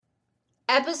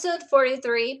Episode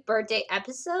 43, birthday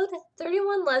episode,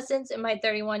 31 lessons in my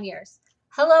 31 years.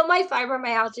 Hello, my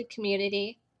fibromyalgia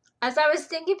community. As I was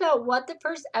thinking about what the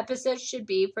first episode should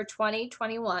be for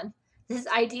 2021, this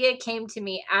idea came to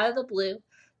me out of the blue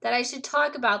that I should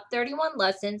talk about 31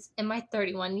 lessons in my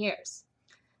 31 years.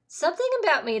 Something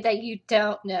about me that you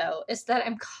don't know is that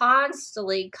I'm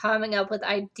constantly coming up with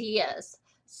ideas,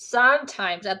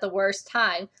 sometimes at the worst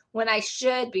time when I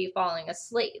should be falling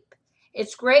asleep.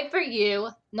 It's great for you,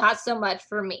 not so much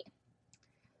for me.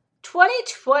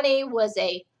 2020 was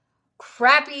a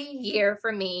crappy year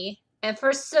for me and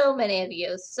for so many of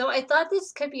you, so I thought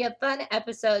this could be a fun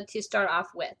episode to start off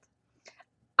with.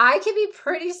 I can be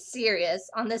pretty serious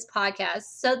on this podcast,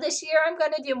 so this year I'm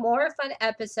going to do more fun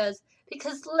episodes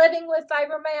because living with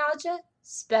fibromyalgia,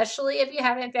 especially if you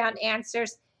haven't found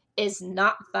answers, is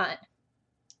not fun.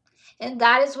 And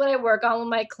that is what I work on with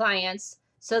my clients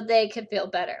so they can feel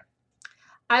better.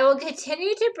 I will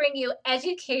continue to bring you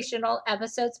educational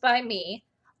episodes by me,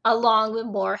 along with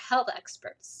more health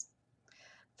experts.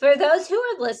 For those who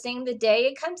are listening, the day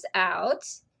it comes out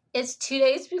is 2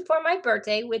 days before my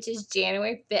birthday, which is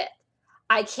January 5th.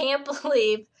 I can't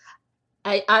believe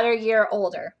I'm a year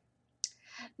older.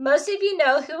 Most of you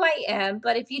know who I am,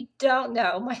 but if you don't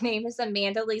know, my name is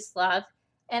Amanda Lise Love,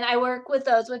 and I work with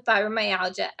those with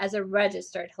fibromyalgia as a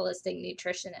registered holistic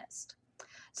nutritionist.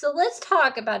 So let's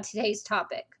talk about today's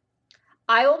topic.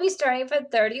 I will be starting from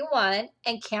 31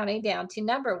 and counting down to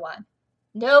number 1.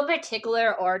 No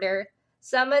particular order.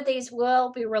 Some of these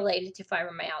will be related to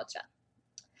fibromyalgia.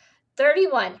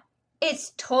 31.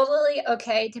 It's totally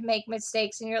okay to make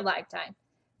mistakes in your lifetime.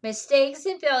 Mistakes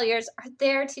and failures are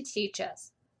there to teach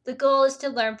us. The goal is to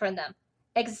learn from them.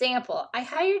 Example, I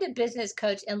hired a business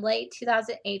coach in late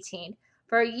 2018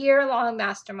 for a year-long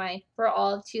mastermind for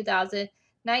all of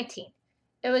 2019.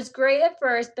 It was great at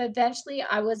first, but eventually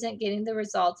I wasn't getting the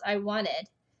results I wanted.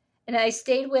 And I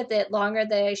stayed with it longer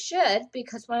than I should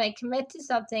because when I commit to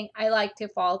something, I like to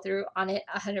follow through on it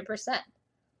 100%.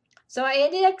 So I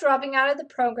ended up dropping out of the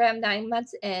program 9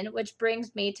 months in, which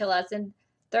brings me to lesson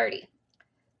 30.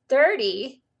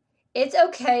 30, it's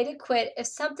okay to quit if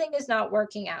something is not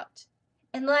working out.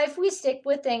 In life, we stick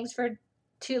with things for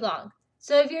too long.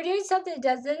 So if you're doing something that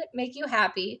doesn't make you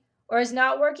happy or is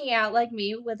not working out like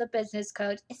me with a business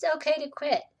coach, it's okay to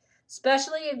quit,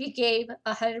 especially if you gave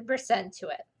 100% to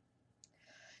it.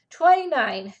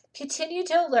 29, continue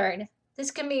to learn.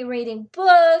 This can be reading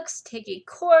books, taking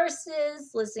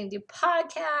courses, listening to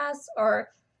podcasts,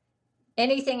 or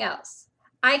anything else.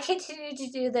 I continue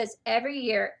to do this every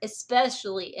year,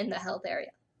 especially in the health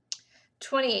area.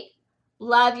 28,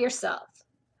 love yourself.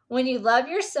 When you love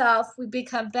yourself, we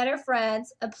become better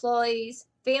friends, employees,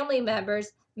 family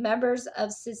members, members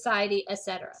of society,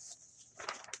 etc.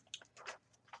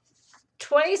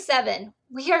 27,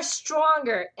 we are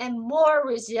stronger and more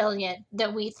resilient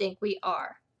than we think we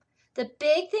are. The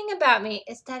big thing about me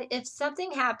is that if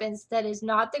something happens that is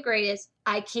not the greatest,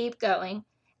 I keep going.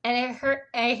 And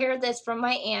I hear this from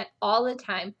my aunt all the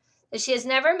time, that she has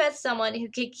never met someone who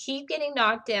could keep getting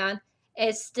knocked down and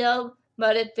is still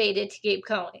motivated to keep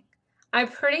going. I'm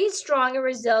pretty strong and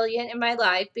resilient in my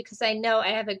life because I know I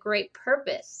have a great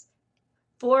purpose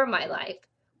for my life,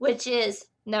 which is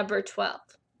number 12.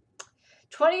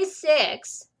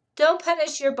 26, don't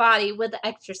punish your body with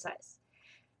exercise.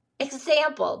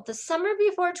 Example, the summer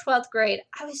before 12th grade,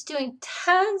 I was doing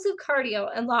tons of cardio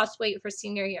and lost weight for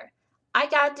senior year. I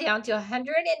got down to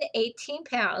 118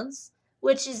 pounds,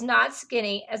 which is not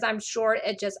skinny as I'm short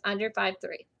at just under 5'3".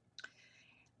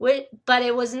 But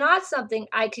it was not something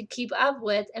I could keep up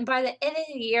with, and by the end of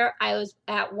the year, I was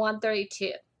at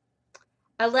 132.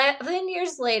 11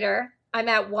 years later, I'm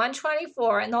at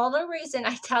 124, and the only reason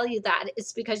I tell you that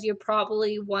is because you're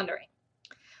probably wondering.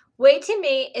 Weight to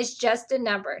me is just a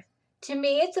number. To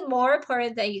me, it's more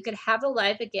important that you could have a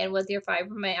life again with your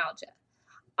fibromyalgia.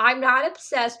 I'm not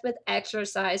obsessed with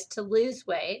exercise to lose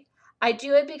weight. I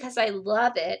do it because I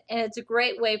love it, and it's a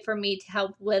great way for me to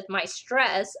help with my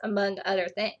stress, among other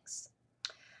things.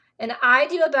 And I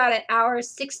do about an hour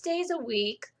 6 days a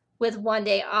week with 1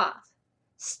 day off.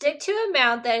 Stick to an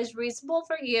amount that is reasonable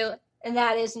for you and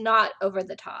that is not over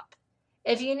the top.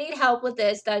 If you need help with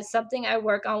this, that is something I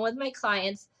work on with my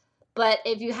clients. But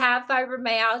if you have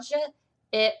fibromyalgia,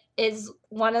 it is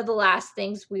one of the last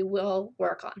things we will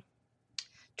work on.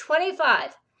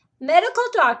 25. Medical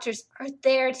doctors are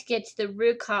there to get to the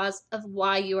root cause of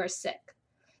why you are sick.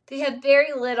 They have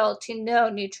very little to no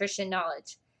nutrition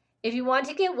knowledge. If you want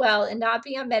to get well and not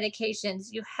be on medications,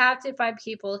 you have to find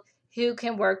people who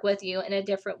can work with you in a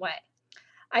different way.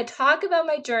 I talk about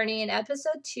my journey in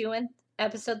episode 2 and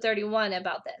episode 31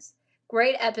 about this.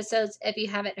 Great episodes if you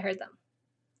haven't heard them.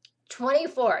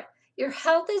 24. Your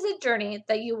health is a journey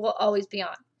that you will always be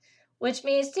on, which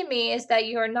means to me is that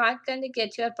you are not going to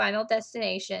get to a final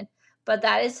destination, but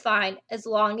that is fine as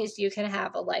long as you can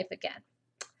have a life again.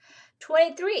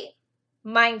 23.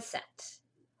 Mindset.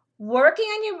 Working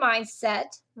on your mindset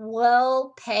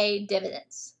will pay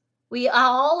dividends. We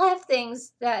all have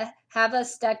things that have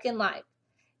us stuck in life.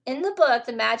 In the book,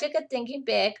 The Magic of Thinking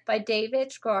Big by David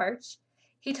Schwartz,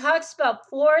 he talks about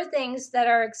 4 things that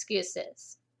are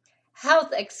excuses. Health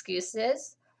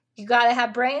excuses. You got to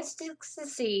have brains to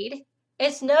succeed.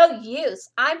 It's no use.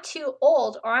 I'm too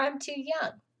old or I'm too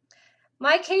young.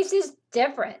 My case is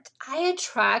different. I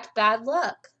attract bad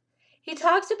luck. He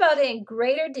talks about it in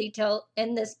greater detail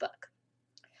in this book.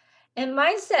 And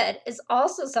mindset is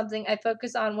also something I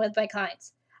focus on with my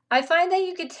clients. I find that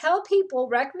you can tell people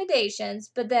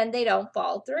recommendations, but then they don't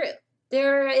follow through.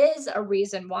 There is a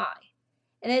reason why.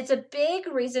 And it's a big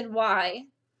reason why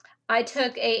I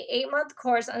took a 8-month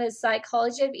course on the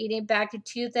psychology of eating back in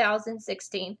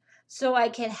 2016, so I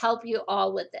can help you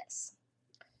all with this.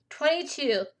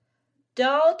 22.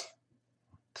 Don't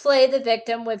play the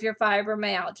victim with your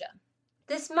fibromyalgia.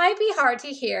 This might be hard to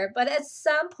hear, but at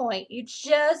some point you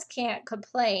just can't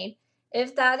complain.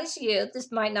 If that is you,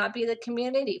 this might not be the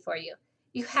community for you.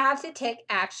 You have to take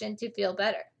action to feel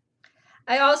better.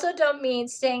 I also don't mean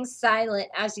staying silent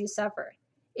as you suffer.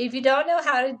 If you don't know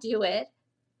how to do it,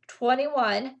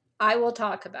 21, I will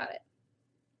talk about it.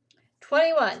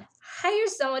 21, hire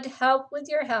someone to help with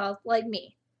your health like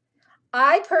me.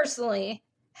 I personally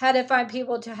had to find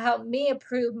people to help me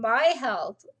improve my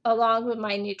health along with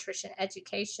my nutrition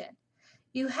education.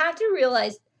 You have to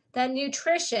realize that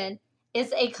nutrition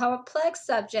is a complex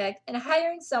subject, and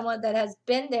hiring someone that has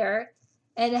been there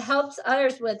and helps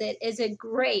others with it is a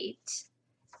great,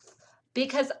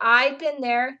 because I've been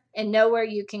there and know where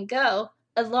you can go,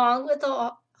 along with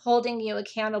holding you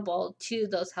accountable to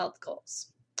those health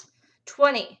goals.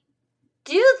 20,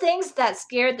 do things that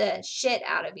scare the shit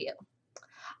out of you.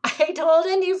 I told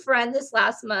a new friend this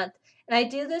last month, and I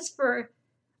do this for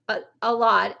a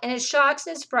lot, and it shocks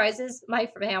and surprises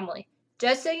my family.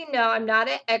 Just so you know, I'm not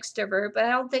an extrovert, but I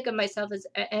don't think of myself as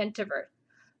an introvert.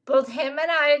 Both him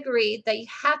and I agree that you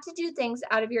have to do things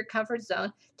out of your comfort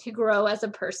zone to grow as a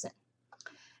person.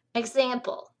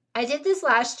 Example, I did this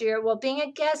last year while being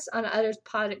a guest on others'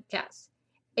 podcasts.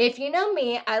 If you know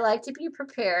me, I like to be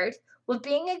prepared. With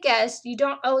being a guest, you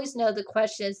don't always know the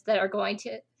questions that are going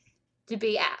to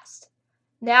be asked.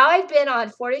 Now I've been on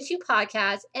 42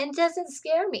 podcasts and it doesn't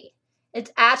scare me.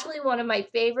 It's actually one of my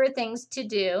favorite things to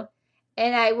do,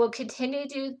 and I will continue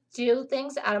to do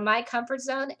things out of my comfort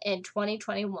zone in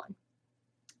 2021.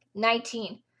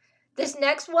 19. This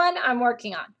next one I'm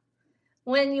working on.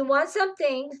 When you want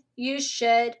something, you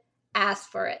should ask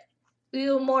for it.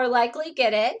 You will more likely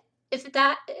get it. If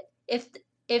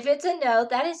it's a no,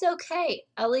 that is okay.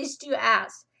 At least you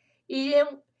asked.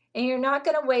 And you're not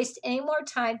going to waste any more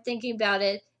time thinking about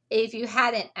it if you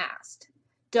hadn't asked.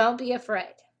 Don't be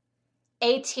afraid.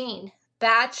 18.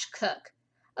 Batch cook.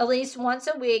 At least once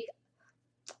a week.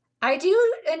 I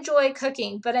do enjoy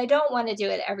cooking, but I don't want to do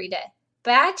it every day.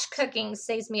 Batch cooking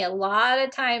saves me a lot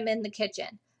of time in the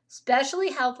kitchen, especially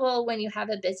helpful when you have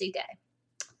a busy day.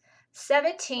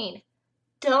 17.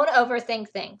 Don't overthink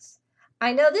things.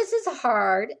 I know this is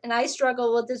hard, and I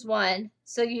struggle with this one,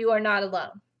 so you are not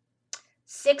alone.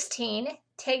 16.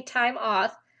 Take time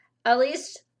off, at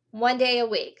least one day a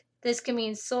week. This can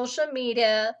mean social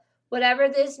media, whatever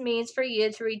this means for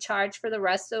you to recharge for the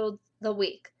rest of the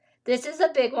week. This is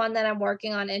a big one that I'm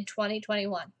working on in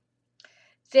 2021.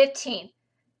 15.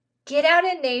 Get out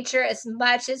in nature as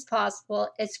much as possible.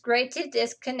 It's great to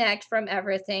disconnect from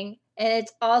everything, and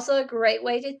it's also a great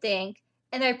way to think,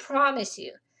 and I promise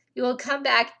you, you will come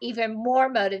back even more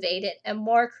motivated and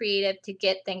more creative to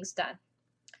get things done.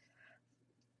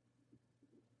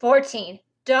 14.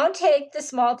 Don't take the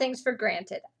small things for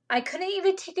granted. I couldn't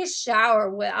even take a shower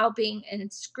without being in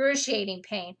excruciating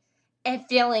pain and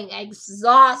feeling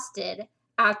exhausted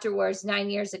afterwards 9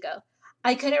 years ago.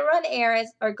 I couldn't run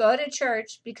errands or go to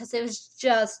church because it was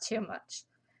just too much.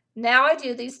 Now I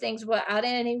do these things without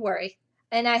any worry,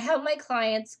 and I help my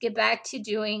clients get back to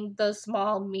doing those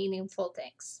small, meaningful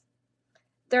things.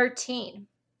 13.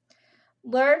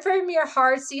 Learn from your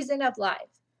hard season of life.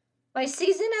 My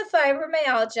season of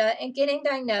fibromyalgia and getting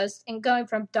diagnosed and going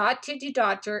from doctor to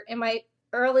doctor in my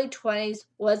early 20s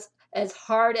was as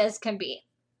hard as can be.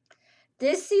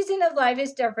 This season of life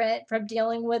is different from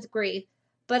dealing with grief,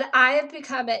 but I have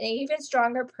become an even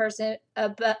stronger person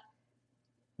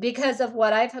because of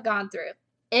what I've gone through,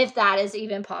 if that is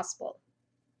even possible.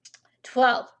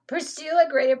 12. Pursue a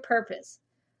greater purpose.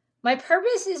 My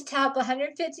purpose is to help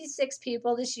 156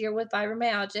 people this year with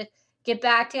fibromyalgia get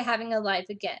back to having a life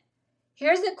again.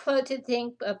 Here's a quote to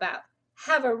think about.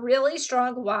 Have a really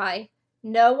strong why,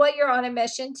 know what you're on a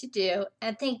mission to do,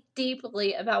 and think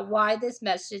deeply about why this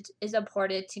message is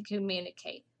important to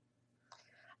communicate.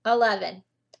 11.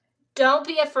 Don't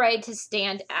be afraid to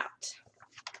stand out.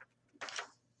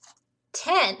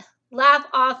 10. Laugh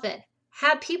often.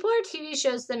 Have people or TV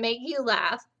shows that make you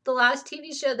laugh. The last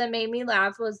TV show that made me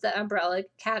laugh was The Umbrella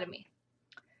Academy.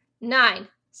 9.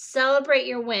 Celebrate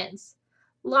your wins.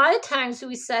 A lot of times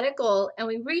we set a goal and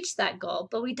we reach that goal,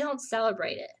 but we don't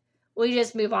celebrate it. We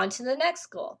just move on to the next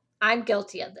goal. I'm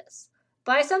guilty of this.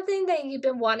 Buy something that you've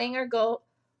been wanting or go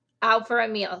out for a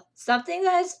meal. Something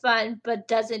that is fun but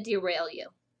doesn't derail you.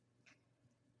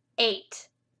 8.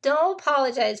 Don't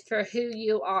apologize for who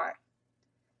you are.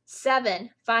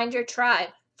 7. Find your tribe.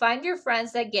 Find your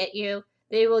friends that get you.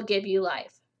 They will give you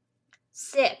life.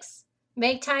 6.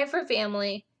 Make time for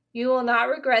family. You will not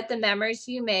regret the memories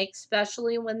you make,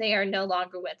 especially when they are no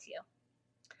longer with you.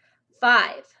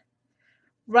 5.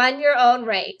 Run your own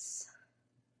race.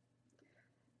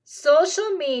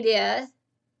 Social media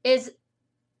is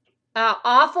an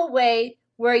awful way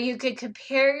where you could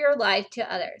compare your life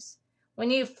to others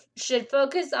when you should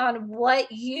focus on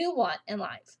what you want in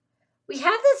life. We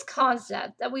have this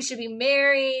concept that we should be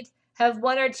married, have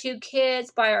 1 or 2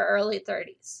 kids by our early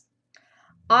 30s.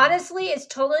 Honestly, it's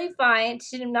totally fine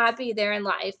to not be there in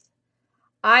life.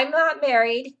 I'm not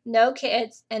married, no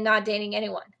kids, and not dating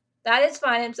anyone. That is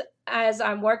fine as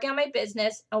I'm working on my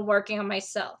business and working on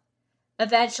myself.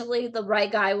 Eventually, the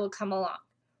right guy will come along.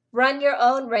 Run your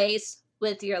own race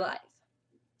with your life.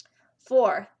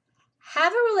 4.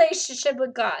 Have a relationship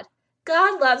with God.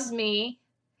 God loves me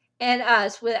and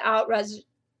us without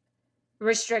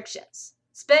restrictions.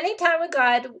 Spending time with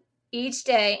God each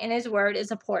day in His Word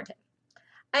is important.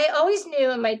 I always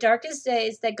knew in my darkest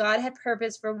days that God had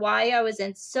purpose for why I was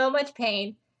in so much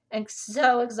pain and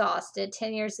so exhausted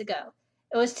 10 years ago.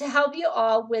 It was to help you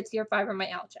all with your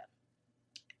fibromyalgia.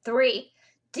 3.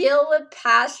 Deal with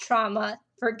past trauma.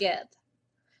 Forgive.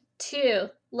 2.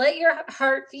 Let your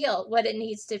heart feel what it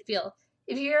needs to feel.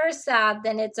 If you're sad,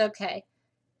 then it's okay.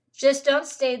 Just don't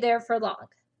stay there for long.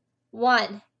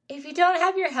 1. If you don't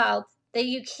have your health, then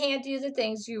you can't do the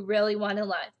things you really want in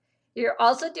life. You're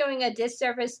also doing a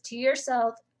disservice to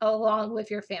yourself along with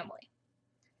your family.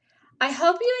 I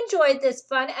hope you enjoyed this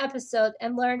fun episode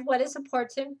and learned what is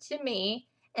important to me,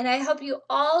 and I hope you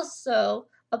also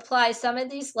apply some of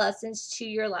these lessons to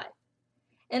your life.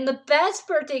 And the best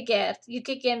birthday gift you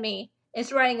could give me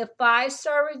is writing a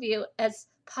 5-star review, as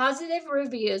positive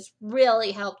reviews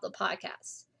really help the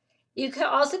podcast. You could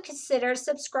also consider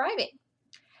subscribing.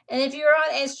 And if you're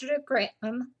on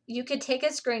Instagram, you could take a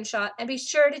screenshot and be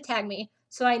sure to tag me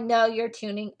so I know you're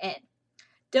tuning in.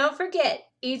 Don't forget,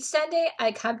 each Sunday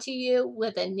I come to you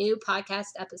with a new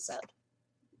podcast episode.